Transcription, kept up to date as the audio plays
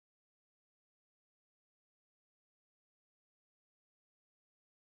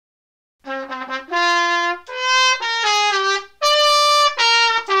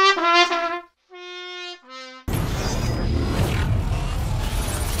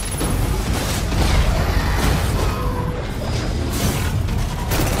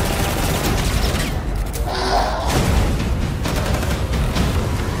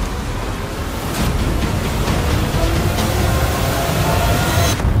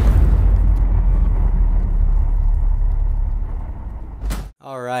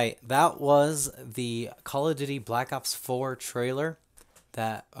Alright, that was the Call of Duty Black Ops 4 trailer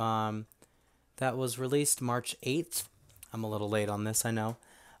that that was released March 8th. I'm a little late on this, I know.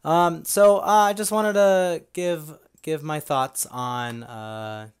 I just wanted to give my thoughts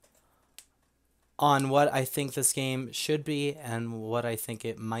on what I think this game should be and what I think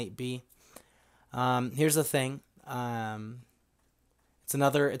it might be. Here's the thing. It's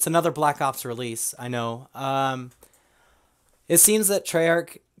another Black Ops release, I know. It seems that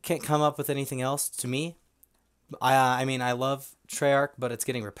Treyarch can't come up with anything else to me. I mean, I love Treyarch, but it's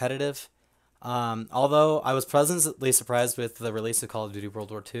getting repetitive. Although I was pleasantly surprised with the release of Call of Duty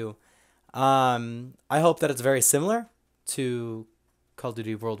World War II. I hope that it's very similar to Call of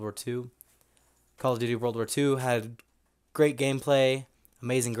Duty World War II. Call of Duty World War II had great gameplay,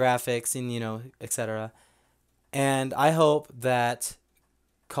 amazing graphics, and etc. And I hope that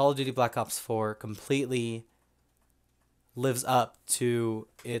Call of Duty Black Ops 4 completely lives up to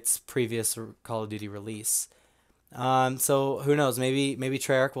its previous Call of Duty release. So who knows? Maybe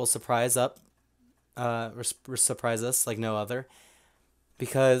Treyarch will surprise us like no other,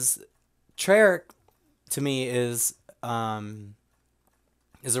 because Treyarch to me is a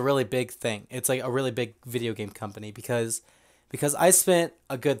really big thing. It's like a really big video game company because I spent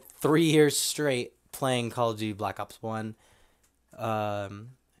a good 3 years straight playing Call of Duty Black Ops 1.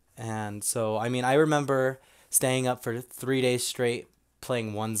 And so I mean I remember staying up for 3 days straight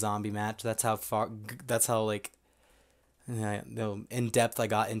playing one zombie match. That's how like in depth I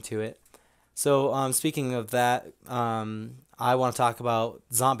got into it. So speaking of that, I want to talk about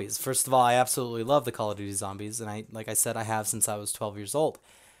zombies. First of all, I absolutely love the Call of Duty zombies, and like I said, I have since I was 12 years old.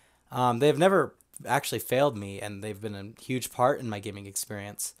 They've never actually failed me, and they've been a huge part in my gaming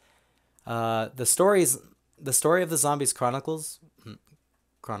experience. The story of the Zombies Chronicles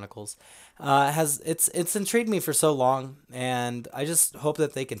it's intrigued me for so long, and I just hope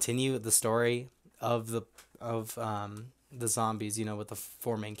that they continue the story of the zombies, with the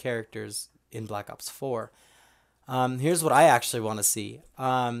four main characters in Black Ops 4. Here's what I actually want to see.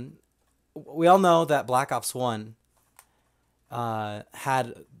 We all know that Black Ops 1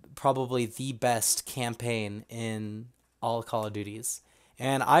 had probably the best campaign in all Call of Duties,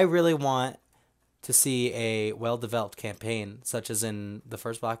 and I really want to see a well-developed campaign, such as in the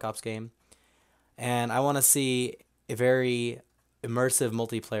first Black Ops game. And I want to see a very immersive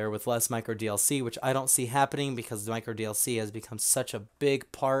multiplayer with less micro DLC, which I don't see happening because the micro DLC has become such a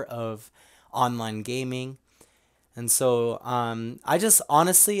big part of online gaming. And so I just want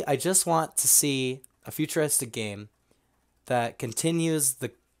to see a futuristic game that continues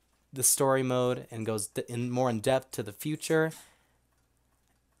the story mode and goes more in depth to the future.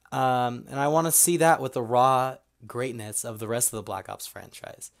 And I want to see that with the raw greatness of the rest of the Black Ops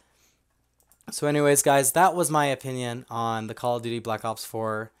franchise. So anyways, guys, that was my opinion on the Call of Duty Black Ops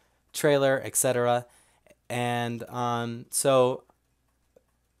 4 trailer, etc. And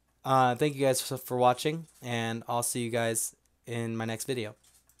thank you guys for watching, and I'll see you guys in my next video.